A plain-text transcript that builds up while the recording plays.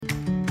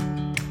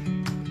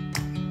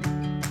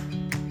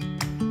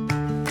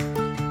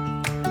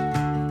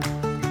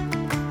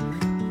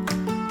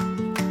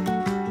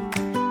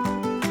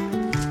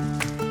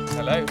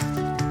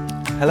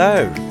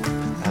Hello,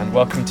 and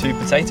welcome to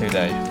Potato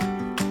Day.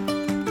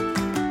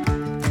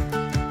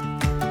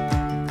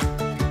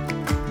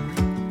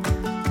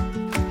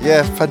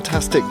 Yeah,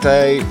 fantastic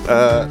day.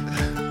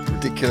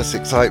 Ridiculous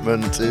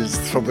excitement is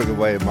throbbing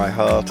away in my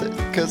heart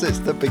because it's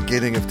the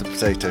beginning of the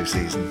potato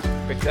season.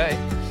 Big day.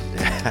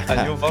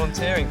 And you're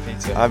volunteering,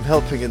 Peter. I'm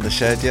helping in the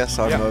shed, yes.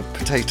 I'm a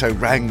potato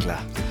wrangler.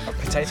 A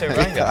potato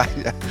wrangler?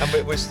 Yeah.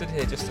 And we're stood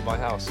here just at my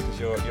house because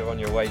you're on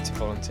your way to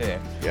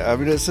volunteer. Yeah, I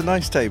mean, it's a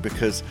nice day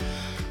because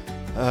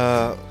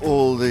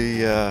all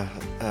the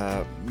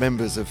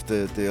members of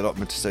the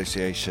Allotment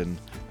Association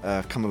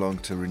come along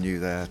to renew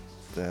their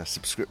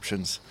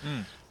subscriptions.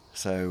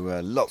 So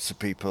lots of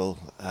people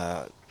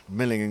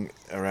milling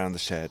around the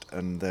shed,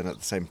 and then at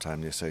the same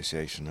time the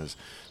association has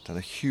done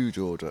a huge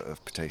order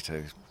of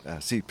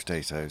seed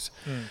potatoes,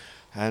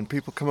 and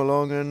people come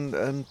along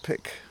and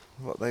pick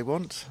what they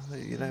want,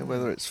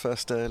 whether it's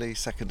first early,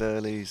 second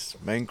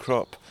earlies, main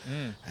crop,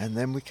 and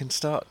then we can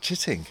start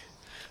chitting.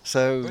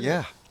 So brilliant.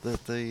 Yeah,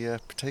 the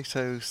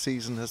potato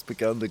season has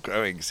begun, the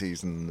growing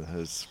season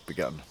has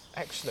begun.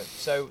 Excellent.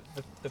 So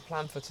the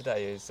plan for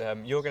today is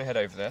you're going to head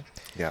over there,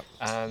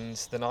 and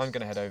then I'm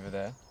going to head over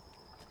there,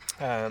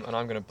 and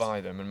I'm going to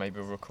buy them, and maybe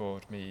we'll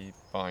record me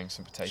buying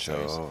some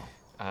potatoes. Sure.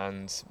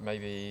 And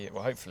maybe,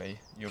 well, hopefully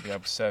you'll be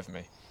able to serve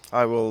me.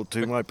 I will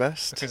do my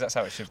best. Because that's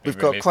how it should be. We've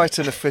got quite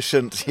an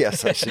efficient...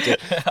 Yes, I should do.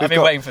 I've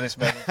been waiting for this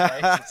moment.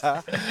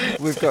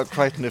 We've got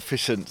quite an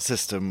efficient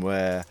system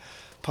where,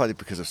 partly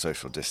because of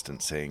social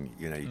distancing,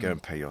 you go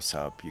and pay your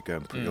sub, you go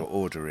and put your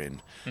order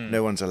in.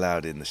 No one's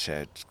allowed in the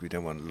shed. We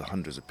don't want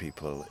hundreds of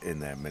people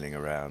in there milling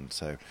around.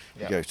 So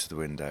you go to the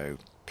window,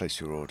 place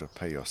your order,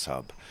 pay your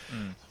sub,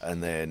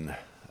 and then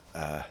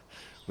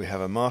we have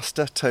a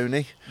master,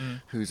 Tony,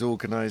 who's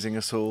organising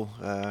us all.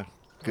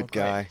 Good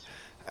guy.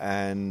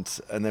 And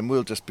then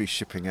we'll just be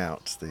shipping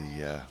out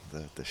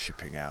the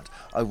shipping out.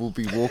 I will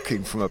be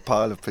walking from a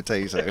pile of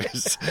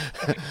potatoes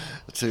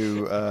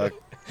to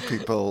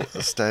people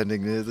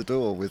standing near the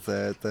door with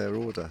their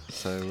order.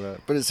 So,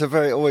 but it's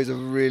always a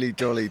really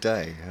jolly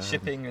day.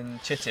 Shipping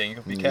and chitting.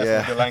 Be careful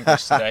with your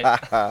language today.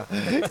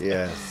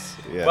 Yes.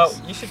 Well,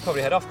 you should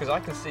probably head off because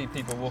I can see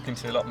people walking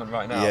to the allotment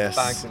right now. Yes.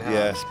 Bags in hand.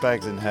 Yes.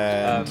 Bags in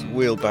hand.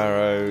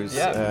 Wheelbarrows.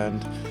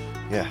 And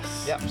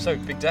yes. Yeah. So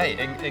big day.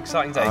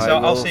 Exciting day. So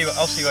I'll see you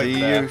over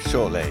there. See you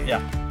shortly.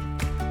 Yeah.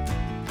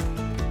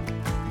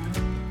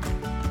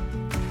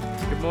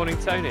 Good morning,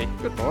 Tony.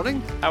 Good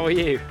morning. How are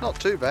you? Not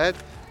too bad.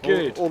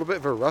 Good. All a bit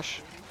of a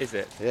rush. Is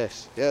it?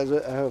 Yes. Yeah,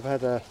 I've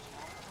had a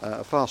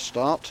fast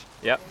start.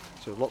 Yep.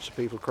 So lots of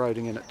people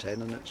crowding in at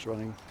 10 and it's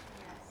running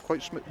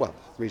quite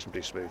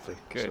reasonably smoothly.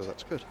 Good. So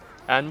that's good.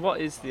 And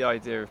what is the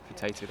idea of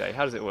Potato Day?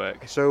 How does it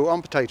work? So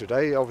on Potato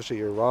Day, obviously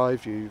you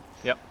arrive, you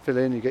Yep. fill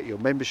in, you get your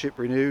membership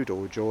renewed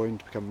or join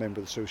to become a member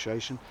of the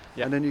association,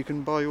 Yep. and then you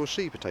can buy your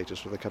seed potatoes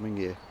for the coming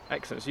year.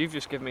 Excellent. So you've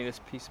just given me this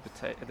piece of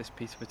potato.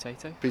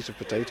 Piece of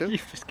potato?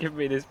 You've just given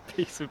me this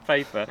piece of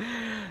paper,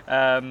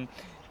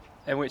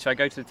 in which I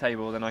go to the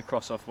table, then I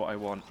cross off what I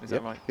want. Is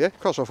that right? Yeah,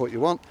 cross off what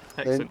you want.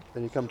 Excellent.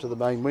 Then you come to the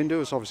main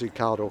window, it's obviously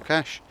card or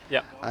cash.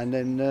 Yep. And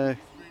then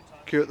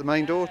queue at the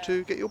main door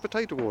to get your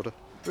potato order.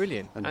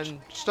 Brilliant. And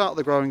start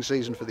the growing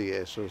season for the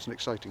year, so it's an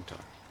exciting time.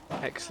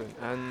 Excellent.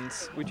 And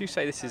would you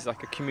say this is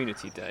like a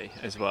community day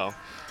as well?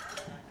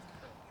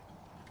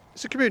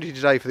 It's a community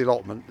day for the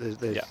allotment.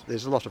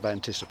 There's a lot of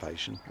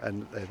anticipation,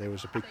 and there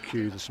was a big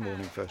queue this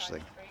morning first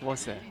thing.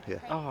 Was there? Yeah.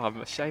 Oh,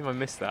 I'm ashamed I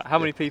missed that. How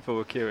many people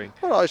were queuing?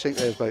 Well, I think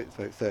there's about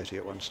 30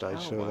 at one stage,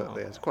 Oh, so wow.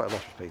 there's quite a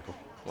lot of people.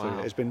 Wow.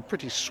 So it's been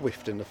pretty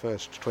swift in the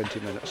first 20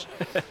 minutes,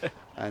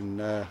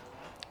 and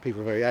people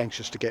are very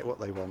anxious to get what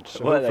they want.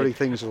 So hopefully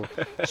things will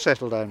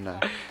settle down now.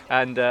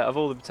 And of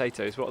all the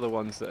potatoes, what are the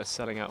ones that are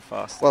selling out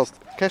fastest? Well,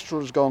 Kestrel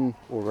has gone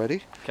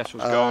already.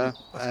 Kestrel's gone.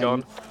 That's and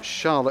gone.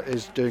 Charlotte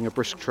is doing a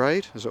brisk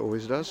trade, as it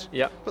always does.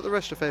 Yep. But the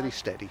rest are fairly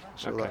steady,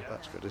 so Okay.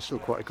 that's good. There's still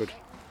quite a good...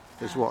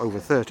 There's over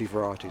 30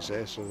 varieties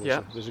there, so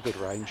there's a good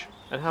range.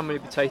 And how many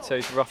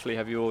potatoes roughly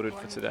have you ordered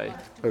for today?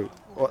 Oh,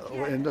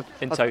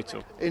 In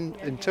total?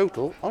 In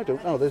total, I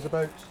don't know. There's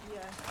about...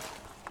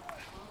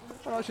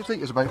 I should think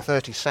there's about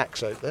 30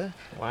 sacks out there.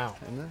 Wow.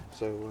 In there.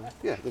 So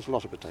there's a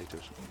lot of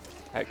potatoes.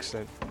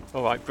 Excellent.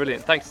 All right,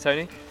 brilliant. Thanks,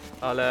 Tony.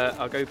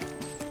 I'll go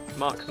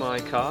mark my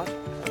card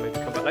and maybe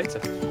come back later.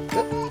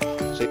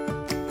 See.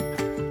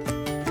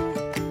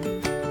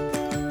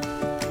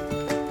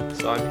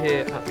 So I'm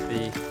here at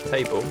the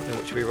table in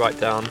which we write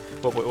down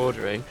what we're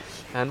ordering.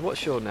 And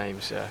what's your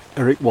name, sir?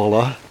 Eric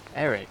Waller.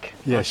 Eric.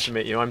 Yes. Nice to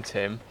meet you. I'm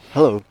Tim.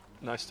 Hello.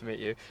 Nice to meet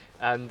you.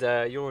 And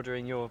you're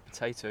ordering your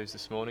potatoes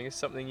this morning. Is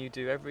something you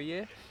do every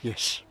year?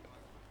 Yes.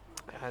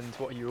 And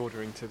what are you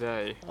ordering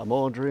today? I'm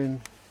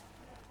ordering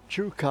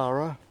 2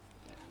 Cara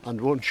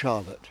and 1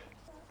 Charlotte,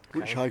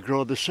 which I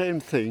grow the same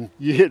thing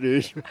year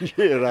in,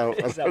 year out.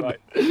 Is that right?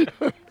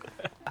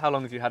 How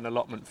long have you had an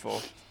allotment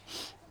for?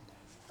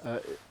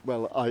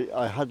 Well,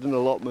 I had an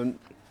allotment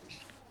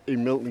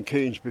in Milton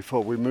Keynes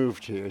before we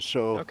moved here,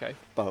 so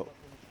about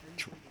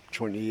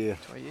 20 years.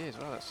 20 years,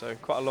 wow, that's so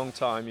quite a long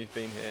time you've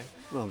been here.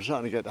 Well, I'm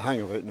starting to get the hang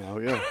of it now,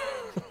 yeah.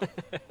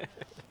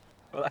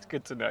 Well, that's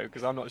good to know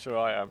because I'm not sure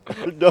I am.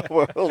 No,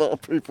 well, a lot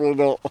of people are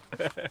not.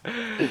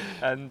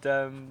 And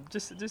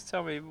just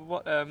tell me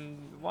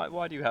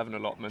why do you have an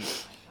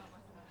allotment?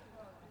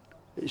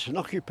 It's an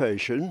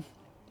occupation.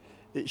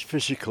 It's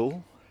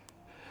physical.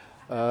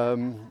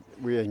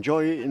 We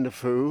enjoy eating the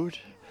food.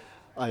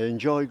 I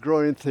enjoy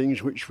growing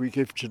things which we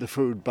give to the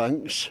food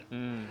banks.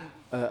 And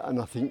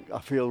I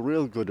feel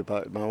real good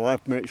about it. My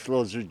wife makes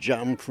loads of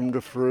jam from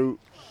the fruit.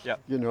 Yeah.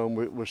 You know, and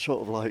we're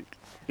sort of like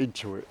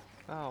into it.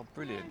 Oh,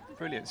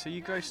 brilliant. So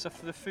you grow stuff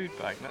for the food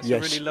bank. That's Yes.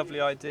 a really lovely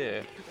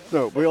idea.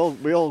 No, we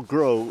all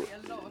grow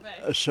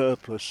a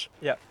surplus.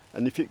 Yeah.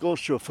 And if it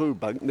goes to a food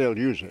bank, they'll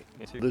use it.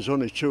 There's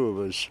only 2 of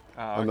us.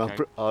 Oh, And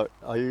okay.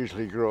 I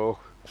usually grow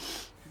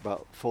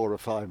about 4 or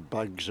 5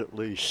 bags at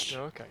least.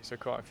 Oh, okay, so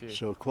quite a few.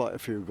 So quite a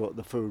few go to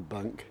the food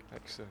bank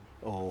Excellent.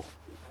 or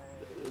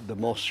the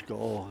mosque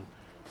or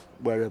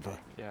wherever.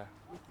 Yeah.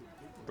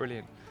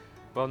 Brilliant.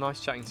 Well, nice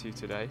chatting to you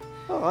today.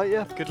 All right,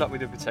 yeah. Good luck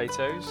with your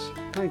potatoes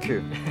Thank you.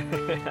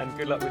 and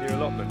good luck with your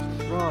allotment.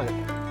 Right.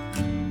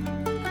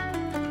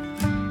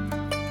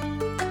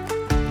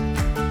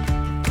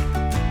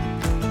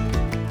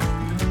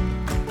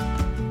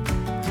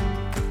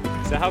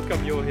 So how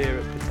come you're here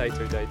at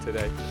Potato Day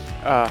today?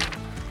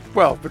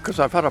 Well, because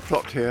I've had a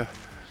plot here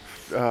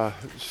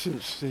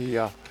since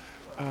the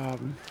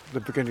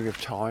beginning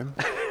of time,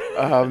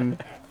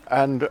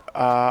 and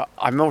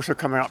I'm also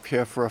coming up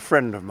here for a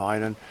friend of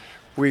mine, and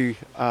we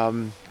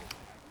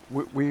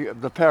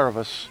the pair of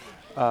us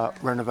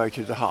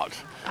renovated the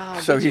hut.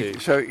 So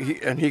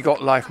he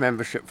got life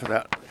membership for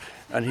that,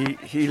 and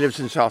he lives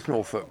in South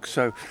Norfolk.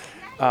 So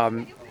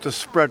the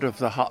spread of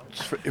the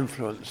hut's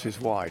influence is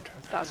wide.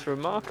 That's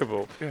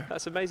remarkable. Yeah.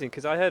 That's amazing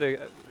because I heard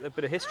a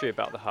bit of history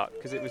about the hut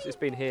because it's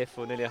been here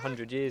for nearly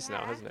 100 years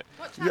now, hasn't it?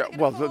 Yeah,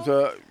 well,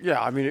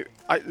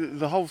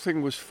 the whole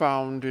thing was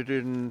founded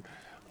in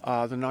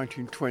the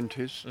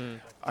 1920s,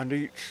 and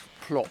each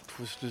plot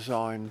was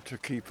designed to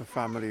keep a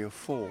family of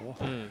 4,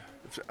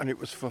 and it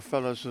was for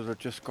fellas that had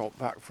just got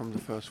back from the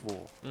First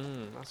War.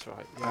 That's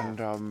right.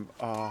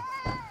 Yeah.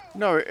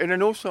 And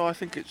then also I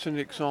think it's an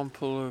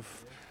example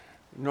of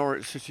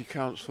Norwich City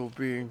Council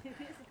being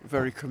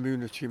very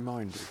community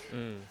minded,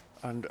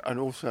 and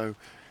also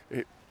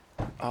it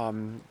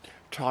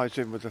ties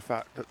in with the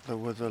fact that there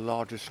were the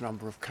largest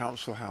number of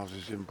council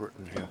houses in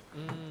Britain here.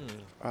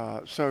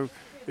 So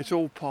it's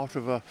all part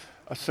of a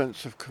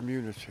sense of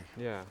community.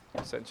 Yeah,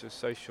 a sense of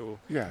social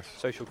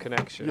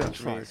connection Yeah, and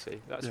that's right.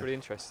 community. That's Yeah. really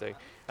interesting.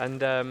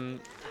 And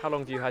how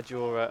long have you had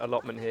your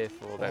allotment here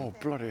for then? Oh,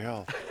 bloody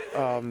hell.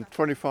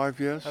 25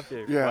 years. Have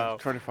you? Yeah, Wow.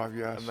 25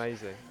 years.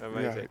 Amazing.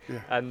 Yeah.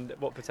 And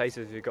what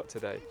potatoes have you got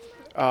today?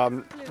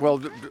 Well,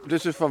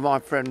 this is for my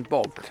friend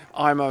Bob.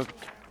 I'm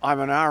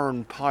an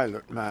Aaron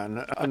Pilot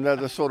man, and they're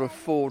the sort of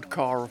Ford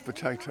car of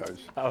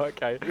potatoes. Oh,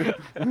 okay.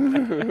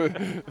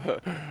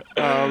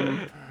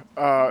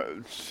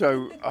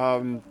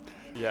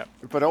 Yeah.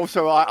 But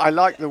also I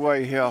like the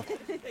way here,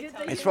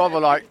 it's rather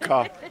like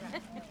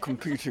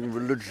competing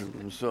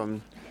religions.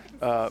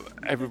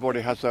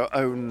 Everybody has their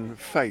own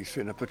faith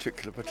in a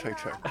particular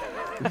potato.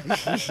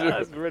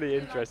 That's really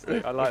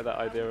interesting. I like that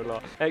idea a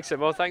lot.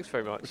 Excellent. Well, thanks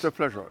very much. It's a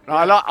pleasure.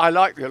 I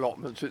like the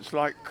allotments. It's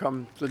like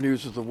the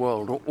news of the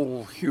world.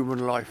 All human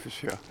life is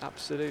here.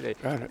 Absolutely.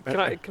 Can Can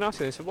I ask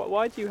you this?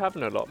 Why do you have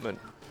an allotment?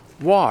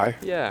 Why?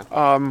 Yeah.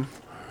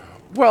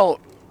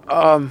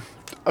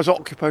 As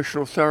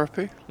occupational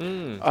therapy,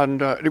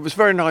 and it was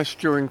very nice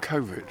during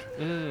COVID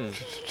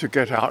to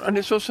get out. And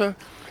it's also,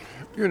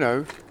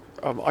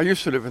 I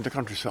used to live in the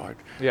countryside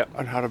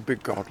and had a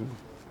big garden.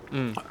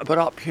 But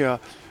up here,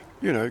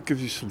 it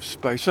gives you some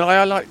space. And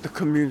I like the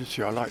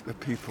community, I like the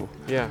people.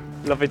 Yeah,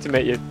 lovely to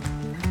meet you.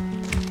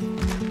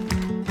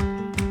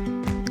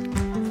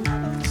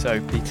 So,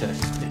 Peter,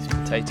 it's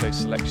potato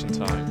selection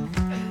time.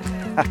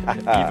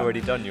 You've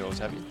already done yours,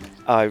 have you?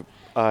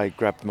 I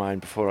grabbed mine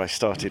before I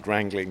started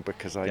wrangling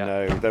because I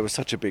know there was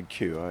such a big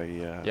queue.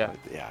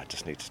 I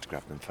just needed to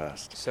grab them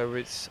first. So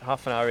it's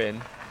half an hour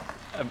in.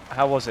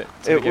 How was it?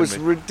 It was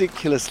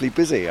ridiculously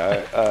busy.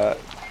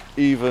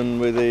 Even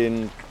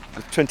within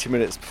 20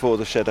 minutes before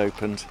the shed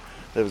opened,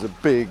 there was a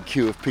big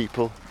queue of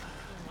people.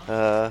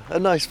 A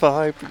nice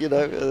vibe,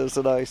 there was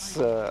a nice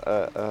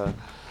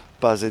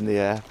buzz in the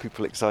air.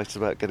 People excited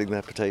about getting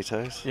their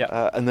potatoes.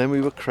 Yeah. And then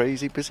we were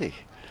crazy busy.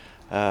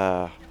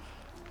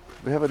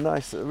 We have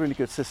a really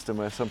good system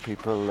where some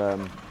people,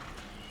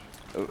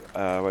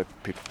 where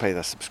people pay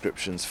their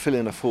subscriptions, fill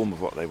in a form of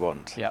what they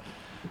want. Yep.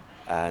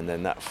 And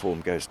then that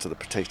form goes to the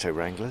potato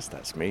wranglers,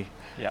 that's me.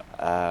 Yep.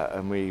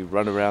 And we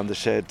run around the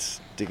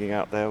sheds, digging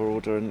out their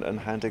order and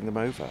handing them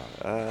over.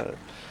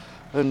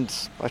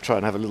 And I try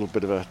and have a little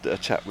bit of a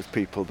chat with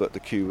people, but the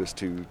queue was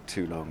too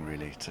long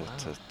really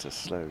to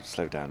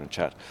slow down and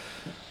chat.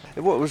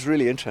 And what was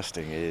really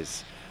interesting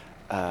is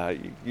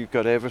you've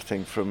got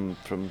everything from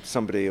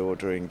somebody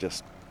ordering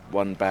just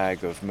one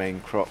bag of main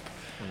crop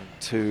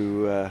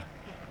to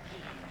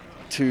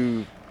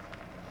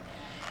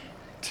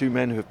two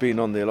men who have been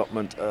on the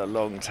allotment a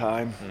long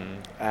time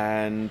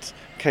and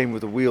came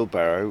with a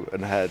wheelbarrow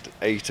and had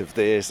 8 of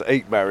this,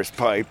 8 Maris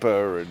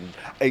Piper and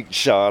 8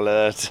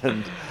 Charlotte,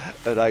 and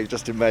I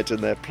just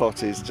imagine their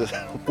plot is just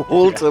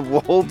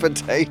wall-to-wall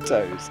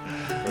potatoes.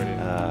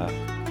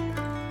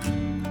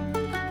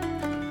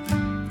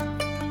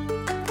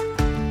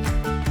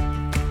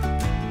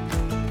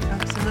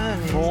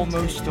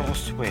 Foremost or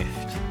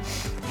Swift?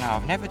 Now,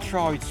 I've never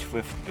tried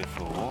Swift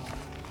before,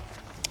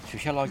 so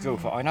shall I go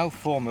for it? I know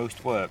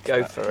Foremost works.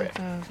 Go for it.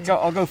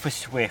 I'll go for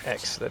Swift.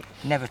 Excellent.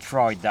 Never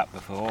tried that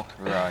before.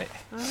 Right.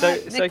 I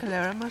like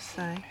Nicola, I must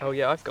say. Oh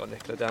yeah, I've got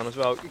Nicola down as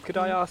well. Could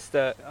I ask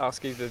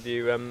either of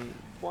you,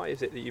 why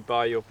is it that you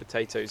buy your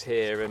potatoes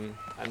here and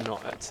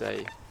not at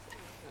a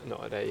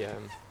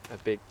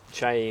big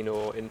chain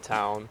or in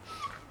town?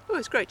 Oh,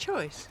 it's a great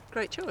choice.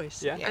 Great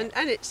choice. Yeah.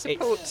 And it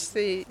supports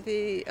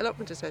the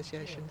allotment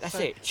association. That's so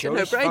it.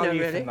 Choice, it's a no-brainer,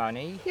 value really. For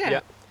money.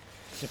 Yeah.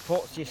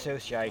 Supports the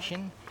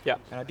association. Yeah.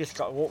 And I just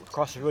got to walk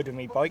across the road with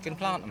my bike and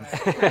plant them.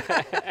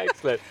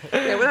 Excellent.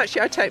 Yeah. Well,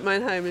 actually, I take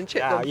mine home and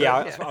chip them.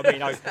 Yeah, that's what I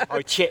mean.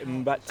 I chip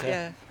them, but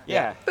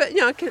yeah. But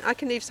I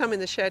can leave some in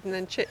the shed and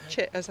then chip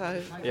as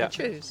I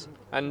choose.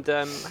 And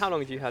how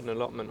long have you had an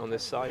allotment on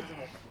this site?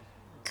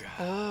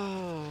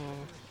 Oh.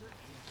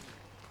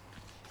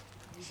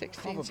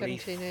 16, Probably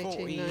 17,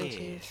 18,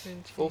 19,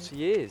 20. 40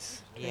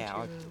 years? Yeah,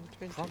 I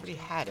probably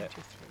had it.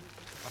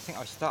 I think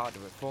I started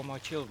it before my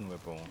children were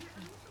born.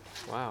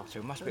 Wow. So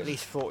it must be at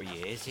least 40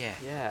 years, yeah.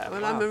 Yeah.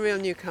 Well, wow. I'm a real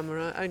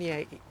newcomer, only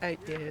 8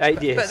 years.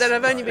 8 years. But then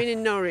I've only been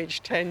in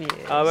Norwich 10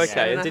 years. Oh,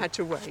 okay. And I had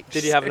to wait.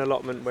 Did you have an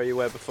allotment where you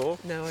were before?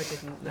 No, I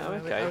didn't. No,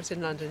 okay. I was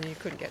in London and you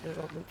couldn't get an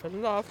allotment for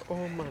love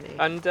or money.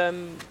 And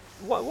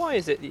why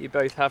is it that you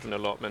both have an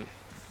allotment?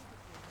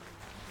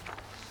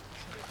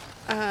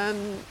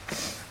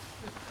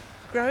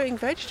 Growing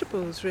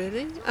vegetables,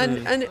 really,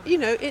 and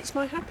it's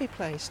my happy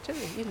place too.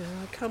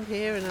 I come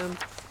here and I'm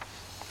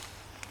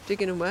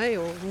digging away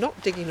or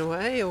not digging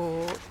away,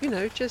 or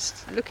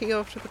just looking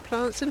after the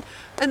plants, and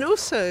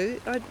also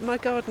my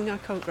garden I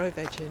can't grow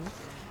veg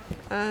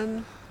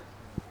in,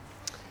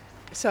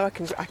 so I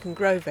can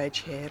grow veg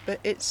here, but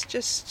it's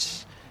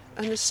just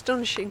an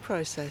astonishing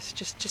process.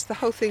 Just the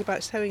whole thing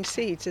about sowing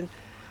seeds and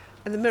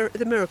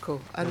the miracle,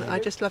 and I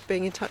just love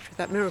being in touch with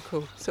that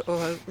miracle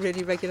on a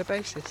really regular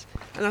basis,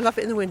 and I love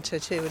it in the winter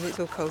too, and it's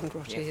all cold and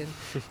grotty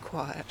and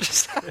quiet.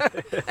 So,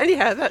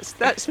 anyhow,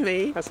 that's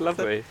me. That's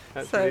lovely.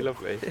 That's really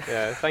lovely.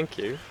 Yeah, thank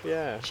you.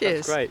 Yeah,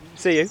 cheers. That's great.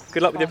 See you.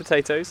 Good luck with your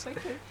potatoes.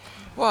 Thank you.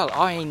 Well,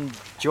 I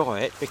enjoy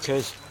it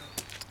because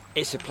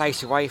it's a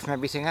place away from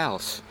everything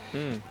else.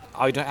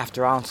 I don't have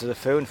to answer the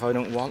phone if I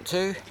don't want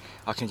to.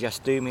 I can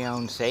just do my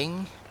own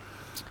thing.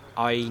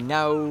 I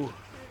know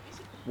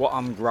what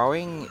I'm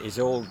growing is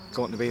all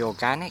going to be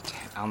organic.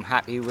 I'm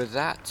happy with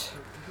that.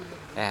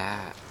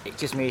 It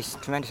gives me a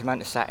tremendous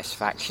amount of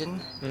satisfaction.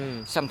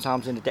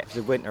 Sometimes in the depths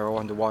of winter I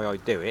wonder why I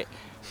do it.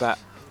 But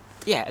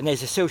yeah, and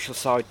there's a social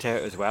side to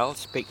it as well,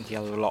 speaking to the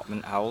other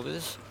allotment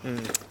holders.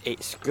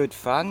 It's good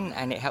fun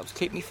and it helps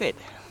keep me fit.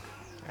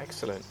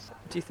 Excellent.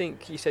 Do you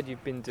think, you said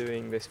you've been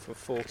doing this for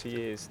 40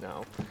 years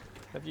now,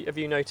 have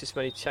you noticed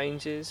many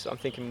changes? I'm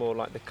thinking more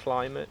like the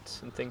climate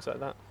and things like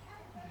that.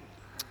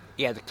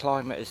 Yeah, the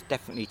climate has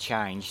definitely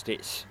changed.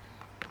 It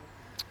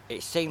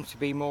seems to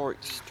be more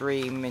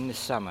extreme in the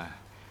summer,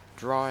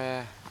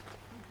 drier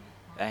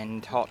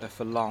and hotter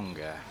for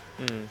longer.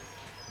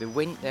 The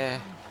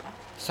winter,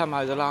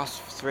 somehow the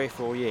last 3 or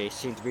 4 years,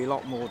 seem to be a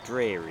lot more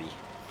dreary.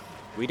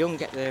 We don't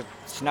get the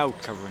snow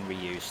covering we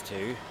used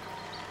to,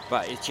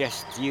 but it's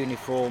just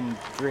uniform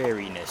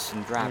dreariness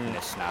and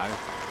drabness now,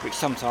 which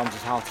sometimes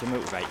is hard to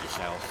motivate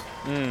yourself.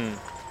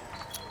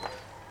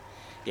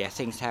 Yeah,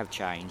 things have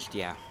changed,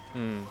 yeah.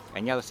 And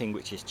the other thing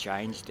which has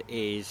changed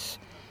is,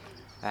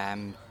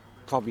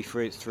 probably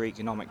for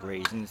economic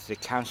reasons, the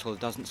council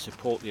doesn't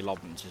support the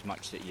allotments as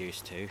much as it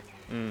used to.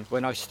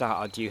 When I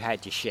started, you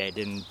had your shed,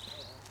 and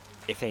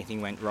if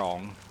anything went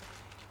wrong,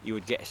 you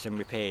would get some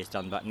repairs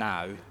done. But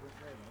now,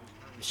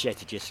 the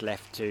sheds are just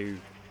left to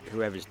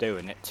whoever's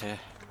doing it to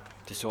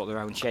sort their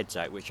own sheds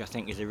out, which I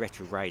think is a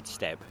retrograde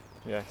step.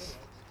 Yes.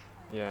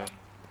 Yeah.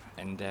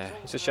 And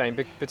it's a shame,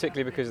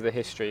 particularly because of the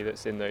history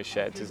that's in those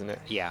sheds, isn't it?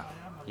 Yeah.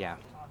 Yeah.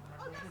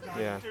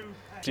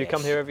 Do you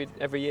come here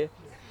every year?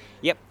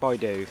 Yep, I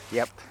do.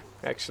 Yep.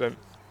 Excellent.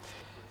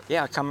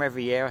 Yeah, I come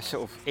every year. I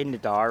sort of in the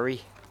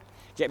diary,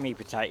 get me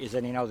potatoes,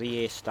 and the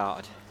year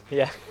started.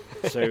 Yeah.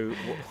 So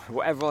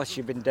whatever else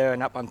you've been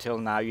doing up until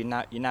now, you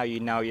know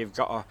you've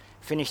got to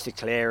finish the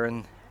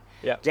clearing,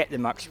 get the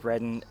muck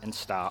spreading, and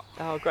start.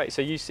 Oh, great!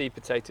 So you see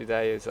Potato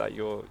Day as like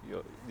your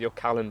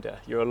calendar,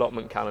 your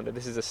allotment calendar.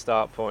 This is a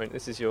start point.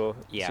 This is your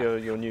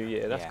new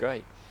year. That's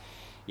great.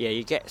 Yeah,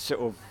 you get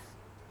sort of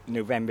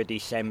November,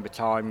 December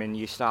time, and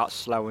you start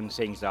slowing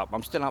things up.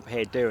 I'm still up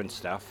here doing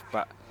stuff,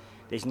 but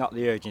there's not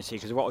the urgency,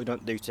 because what we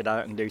don't do today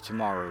I can do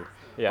tomorrow.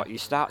 Yeah. But you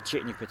start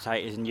chitting your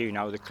potatoes and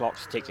the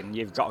clock's ticking.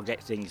 You've got to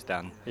get things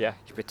done. Yeah.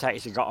 Your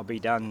potatoes have got to be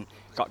done.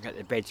 Got to get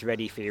the beds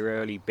ready for your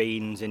early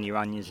beans and your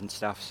onions and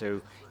stuff.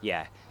 So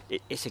yeah,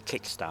 it's a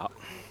kick start.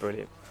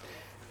 Brilliant.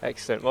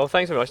 Excellent. Well,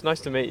 thanks very much. Nice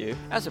to meet you.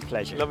 That's a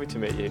pleasure. Lovely to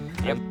meet you.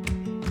 Yep.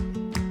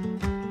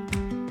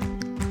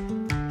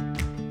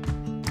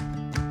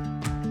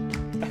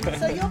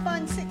 So you're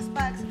buying 6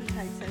 bags of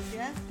potatoes,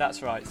 yeah?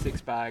 That's right,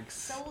 6 bags.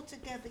 So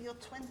altogether you're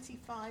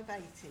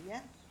 25.80,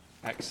 yeah?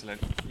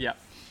 Excellent. Yeah.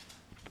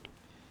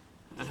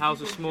 And how's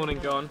this morning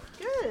gone?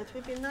 Good.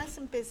 We've been nice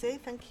and busy,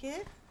 thank you.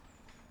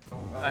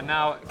 And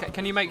now,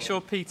 can you make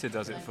sure Peter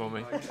does it for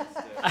me?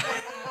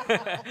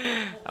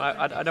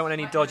 I don't want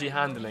any dodgy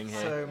handling here.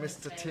 So,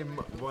 Mr. Tim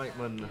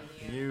Whiteman,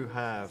 you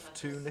have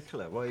 2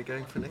 Nicola. Why are you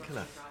going for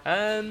Nicola?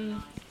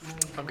 I'm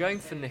going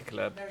for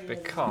Nicola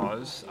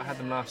because I had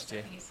them last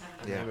year.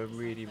 Yeah. They were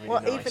really, really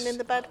What, nice. even in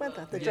the bad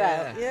weather, the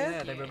drought, yeah?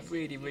 Yeah, they were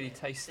really, really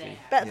tasty.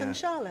 Better than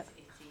Charlotte?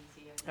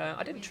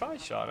 I didn't try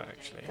Charlotte,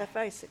 actually. They're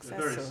very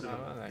successful. Oh,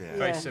 are they? Yeah.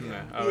 Very Yeah.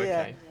 similar. Oh,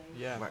 Yeah. okay.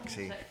 Yeah.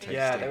 Waxy, tasty.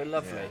 Yeah, they were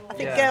lovely. I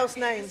think yeah. girls'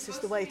 names is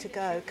the way to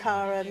go.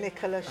 Cara,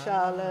 Nicola,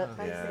 Charlotte.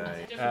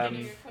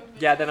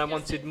 Yeah, then I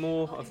wanted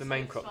more of the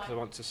main crop because I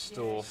want to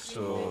store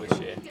more this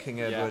year.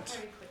 King Edward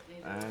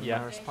and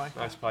Maris Piper.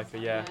 Maris Piper,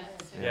 yeah.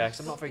 Yeah, because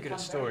I'm not very good at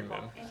storing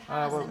them.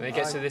 And it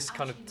gets to this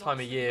kind of time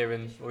of year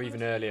or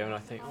even earlier, and I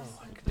think,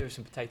 I could do with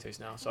some potatoes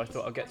now. So I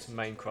thought I'll get some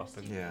main crop.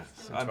 And I'm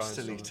try and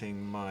still store them.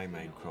 eating my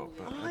main crop.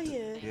 But Are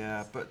you?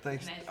 Yeah, but I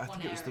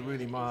think it was the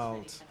really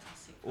mild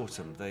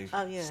autumn. They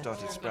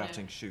started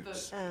sprouting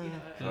shoots. So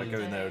I go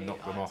in there and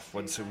knock them off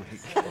once a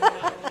week.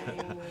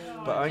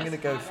 But I'm going to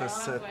go for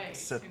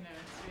Setanta.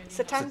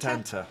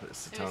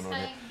 It's Setanta on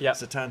it. Yeah.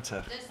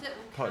 Setanta,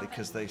 partly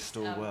because they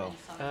store well.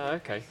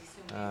 Okay.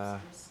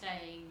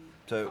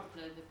 So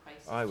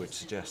I would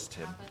suggest,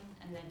 Tim,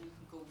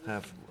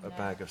 have a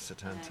bag of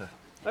Setanta.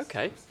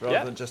 Okay.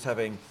 Rather than just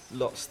having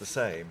lots the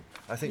same.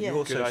 I think you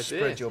also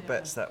spread your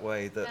bets that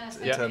way, that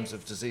in terms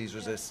of disease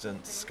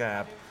resistance,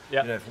 scab,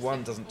 if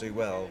one doesn't do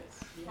well,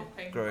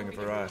 growing a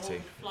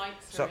variety.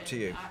 It's up to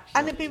you.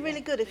 And it'd be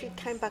really good if you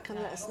came back and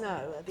let us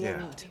know at the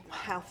end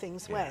how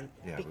things went,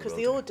 because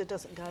the order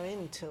doesn't go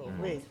in till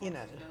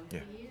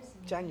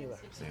January or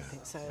something.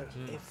 So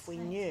if we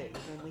knew,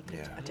 then we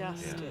could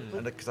adjust it.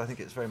 And because I think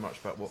it's very much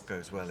about what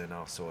goes well in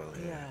our soil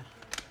here. Yeah.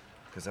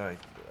 Because I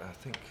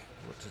think,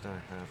 what did I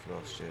have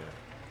last year?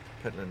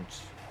 Pentland.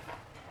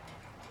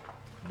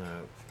 No,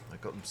 I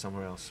got them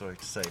somewhere else, sorry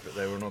to say, but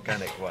they were an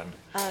organic one.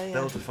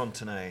 Belle de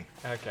Fontenay.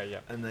 Okay, yeah.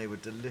 And they were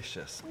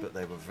delicious, but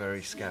they were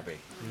very scabby.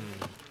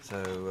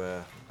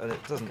 So, and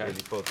it doesn't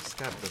really bother,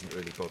 scab doesn't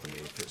really bother me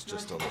if it's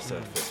just on the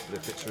surface, but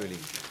if it's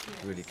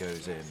really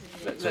goes in.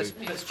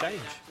 Let's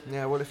change.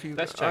 Yeah, well, if you,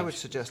 I would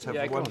suggest have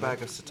one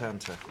bag of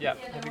Setanta. Yeah,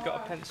 have you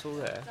got a pencil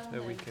there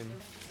that we can...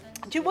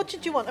 What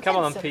did you want? A Come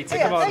pencil? on, Peter,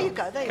 Yeah, come on. there you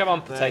go. Come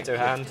on, potato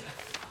hand.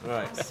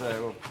 Right,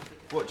 so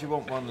what do you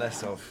want one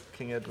less of?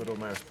 King Edward or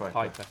Maris Piper?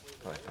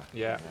 Piper.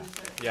 Yeah.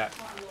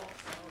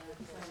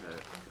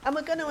 And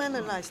we're going to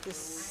analyse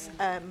this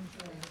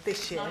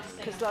this year,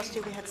 because last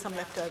year we had some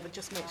left over.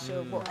 Just make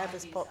sure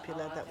whatever's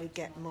popular that we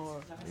get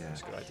more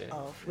That's a good idea.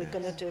 of. We're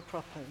going to do it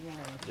proper,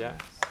 Yeah,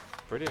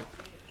 brilliant.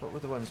 What were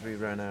the ones we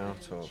ran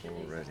out of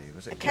already?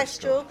 Was it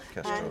Kestrel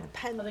and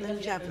Pentland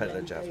Javelin.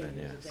 Pentland Javelin,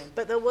 yes.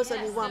 But there was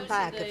only one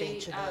bag of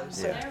each of those,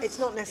 so it's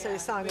not necessarily a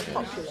sign of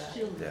popular.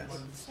 Yeah.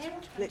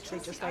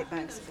 Literally just 8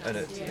 bags of And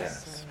it.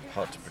 it's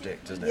hard to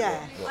predict, isn't it?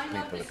 Yeah. What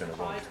people are going to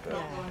want.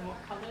 But.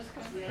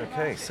 Yeah.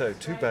 Okay, so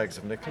 2 bags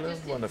of Nicola,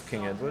 1 of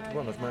King Edward,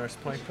 1 of Maris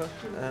Piper,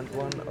 and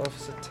 1 of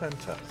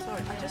Setanta.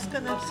 Sorry, I'm just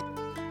going to...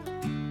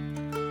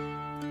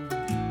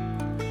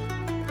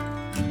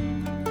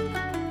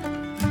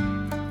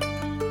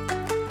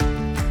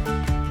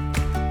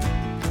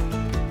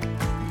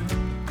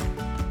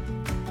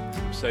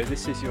 So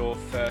this is your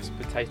first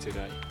potato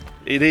day.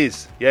 It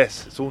is,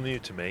 yes. It's all new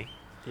to me.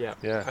 Yeah.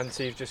 Yeah. And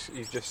so you've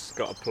just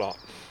got a plot.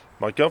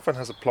 My girlfriend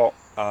has a plot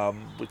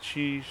which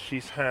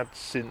she's had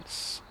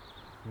since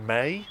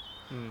May.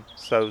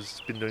 So she's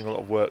been doing a lot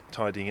of work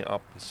tidying it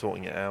up and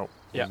sorting it out.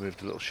 Yeah. We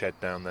moved a little shed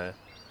down there.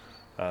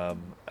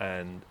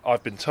 And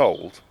I've been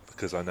told,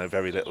 because I know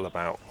very little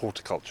about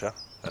horticulture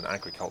and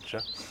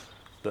agriculture,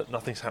 that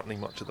nothing's happening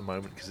much at the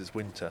moment because it's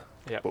winter.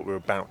 Yeah. But we're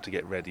about to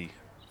get ready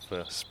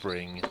for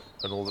spring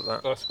and all of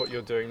that. That's what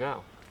you're doing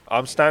now.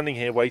 I'm standing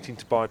here waiting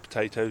to buy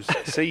potatoes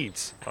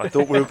seeds. I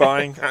thought we were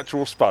buying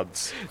actual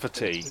spuds for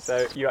tea.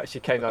 So you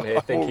actually came down here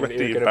thinking that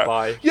you were going to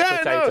buy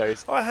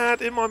potatoes. No, I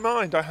had in my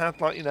mind,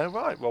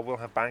 right, well, we'll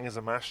have bangers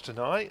and mash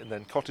tonight, and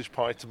then cottage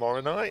pie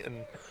tomorrow night,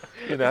 and,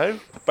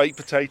 baked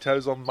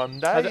potatoes on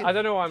Monday. I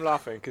don't know why I'm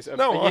laughing, because I'm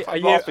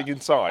laughing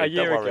inside. A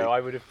year don't worry. ago, I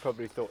would have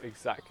probably thought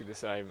exactly the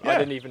same. Yeah. I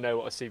didn't even know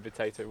what a seed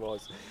potato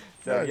was.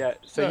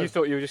 So, you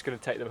thought you were just going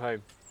to take them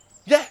home?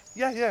 Yeah.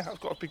 I've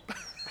got a big...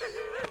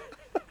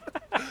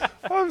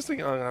 I was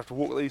thinking I'm going to have to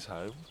walk these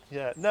home.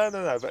 Yeah, no,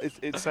 but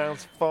it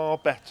sounds far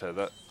better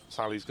that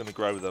Sally's going to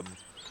grow them,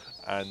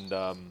 and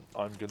I'm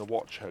going to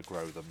watch her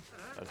grow them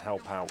and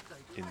help out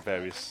in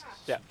various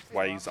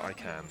ways that I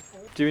can.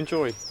 Do you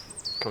enjoy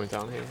coming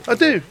down here? I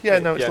do,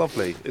 it's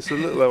lovely. It's a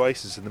little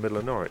oasis in the middle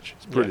of Norwich.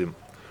 It's brilliant,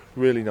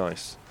 really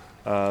nice.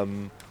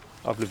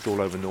 I've lived all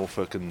over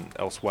Norfolk and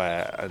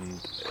elsewhere, and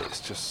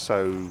it's just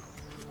so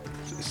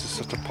it's just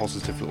such a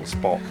positive little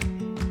spot.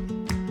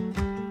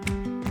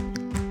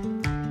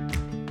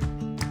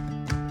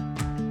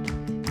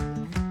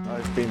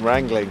 I've been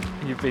wrangling.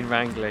 You've been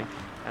wrangling,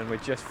 and we're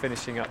just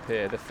finishing up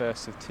here, the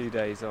first of 2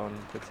 days on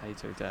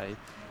Potato Day,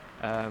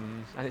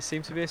 and it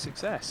seemed to be a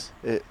success.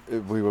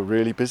 We were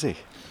really busy.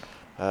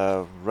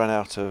 Run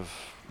out of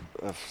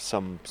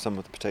some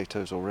of the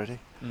potatoes already,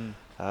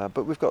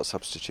 but we've got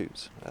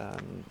substitutes,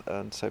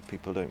 and so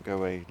people don't go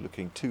away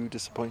looking too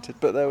disappointed.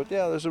 But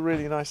there's a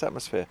really nice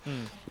atmosphere.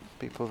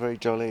 People are very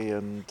jolly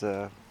and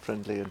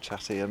friendly and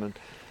chatty,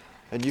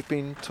 and you've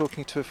been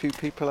talking to a few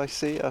people, I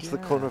see, out of the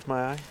corner of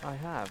my eye. I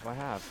have,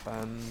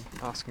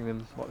 asking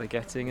them what they're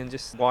getting and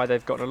just why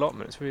they've got an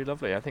allotment. It's really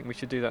lovely. I think we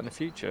should do that in the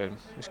future, and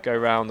just go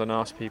around and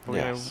ask people,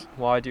 Yes.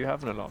 Why do you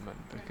have an allotment?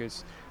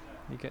 Because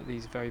you get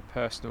these very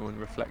personal and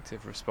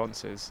reflective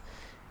responses,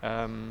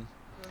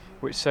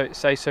 which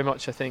say so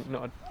much, I think,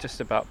 not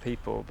just about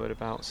people, but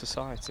about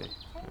society.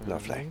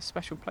 Lovely.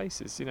 Special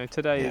places.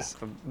 Today is,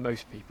 for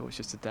most people, it's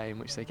just a day in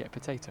which they get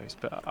potatoes.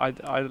 But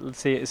I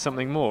see it as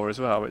something more as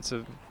well. It's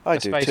a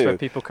space where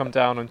people come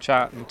down and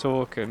chat and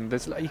talk, and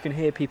you can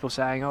hear people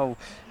saying, "Oh,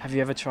 have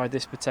you ever tried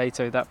this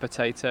potato, that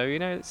potato?"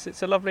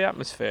 It's a lovely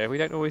atmosphere. We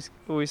don't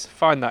always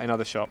find that in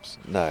other shops.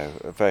 No,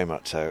 very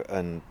much so.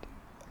 And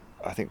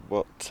I think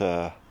what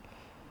the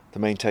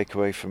main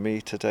takeaway for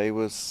me today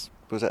was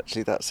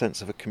actually that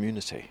sense of a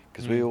community,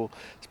 because we all,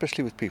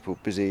 especially with people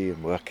busy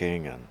and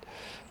working and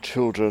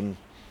children,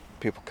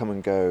 people come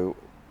and go,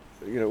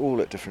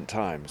 all at different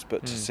times,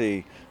 but to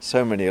see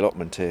so many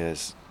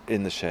allotmenteers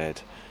in the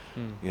shed,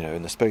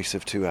 in the space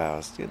of 2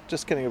 hours,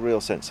 just getting a real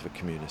sense of a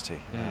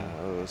community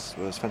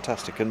was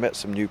fantastic, and met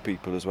some new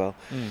people as well,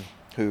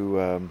 who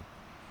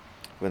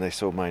when they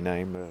saw my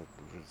name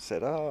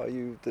said, "Oh, are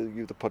you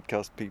the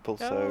podcast people?"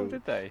 Oh, so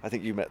did they? I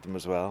think you met them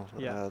as well.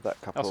 Yeah.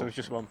 That couple. Oh, so it was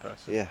just one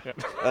person. Yeah.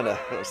 Oh, no,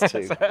 it was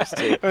two.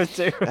 It was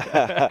two.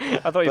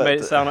 I thought you made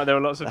it sound like there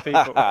were lots of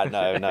people.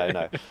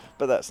 No.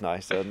 But that's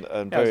nice, and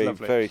very,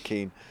 very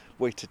keen.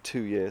 Waited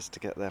 2 years to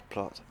get their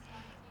plot.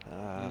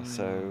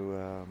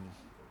 So.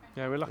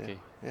 Yeah, we're lucky.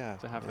 Yeah.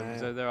 To have them. Yeah.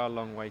 So there are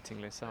long waiting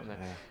lists, aren't there?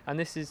 Yeah. And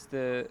this is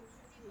the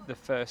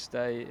first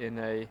day in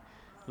a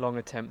long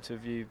attempt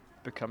of you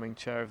becoming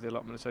chair of the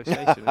Allotment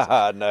Association.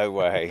 No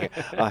way.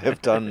 I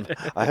have done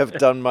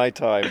my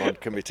time on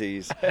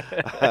committees.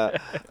 I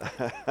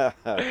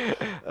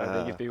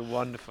think you'd be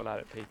wonderful at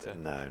it, Peter.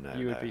 No.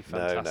 You would be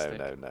fantastic.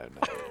 No.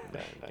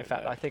 In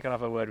fact, I think I'll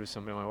have a word with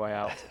somebody on my way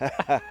out.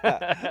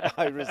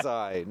 I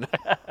resign.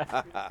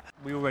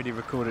 We already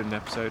recorded an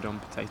episode on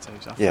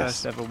potatoes, our Yes.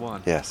 first ever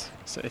one. Yes.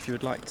 So if you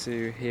would like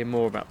to hear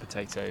more about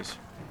potatoes,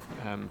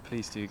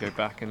 please do go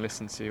back and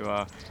listen to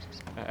our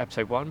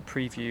episode 1,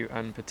 Preview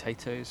and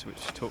Potatoes,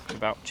 which talked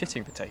about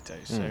chitting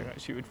potatoes. So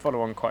actually it would follow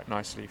on quite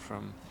nicely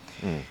from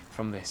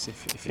this,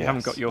 if you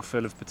haven't got your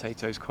fill of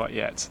potatoes quite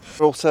yet.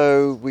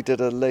 Also, we did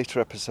a later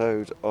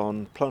episode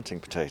on planting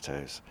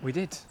potatoes. We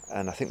did.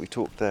 And I think we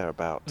talked there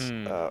about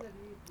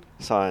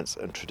science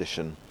and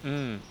tradition.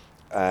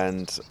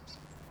 And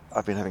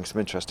I've been having some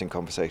interesting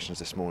conversations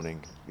this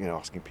morning,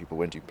 asking people,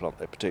 when do you plant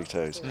their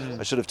potatoes?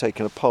 I should have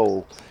taken a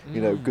poll,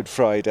 Good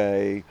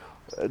Friday.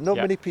 Not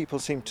many people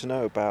seem to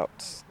know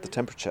about the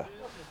temperature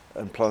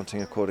and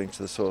planting according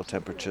to the soil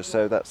temperature.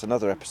 So that's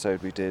another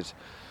episode we did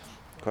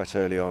quite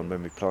early on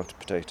when we planted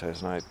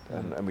potatoes,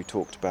 and we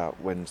talked about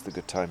when's the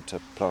good time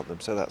to plant them.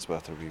 So that's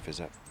worth a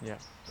revisit. Yeah,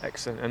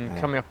 excellent. And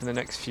coming up in the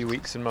next few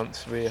weeks and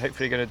months, we're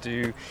hopefully going to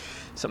do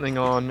something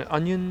on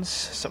onions,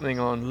 something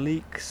on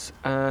leeks,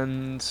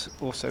 and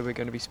also we're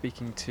going to be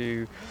speaking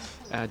to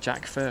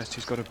Jack First,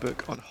 who's got a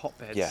book on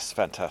hotbeds. Yes,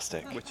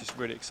 fantastic. Which is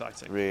really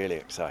exciting. Really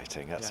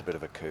exciting. That's a bit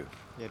of a coup.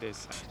 Yeah, it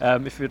is.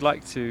 If you'd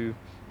like to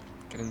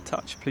get in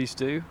touch, please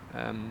do.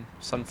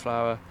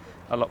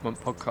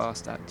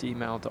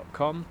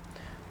 sunflowerallotmentpodcast@gmail.com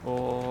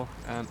or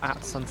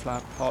at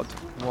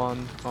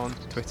sunflowerpod1 on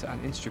Twitter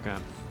and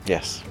Instagram.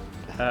 Yes.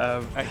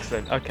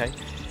 Excellent. Okay.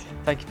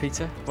 Thank you,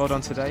 Peter. Well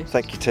done today.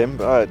 Thank you, Tim.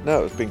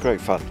 No, it's been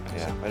great fun.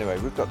 Yeah. Anyway,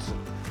 I've got to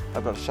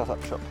shut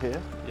up shop here.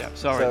 Yeah,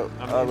 sorry.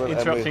 I'm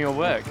interrupting your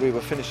work. We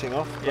were finishing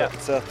off. Yeah.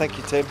 But, thank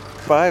you, Tim.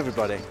 Bye,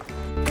 everybody.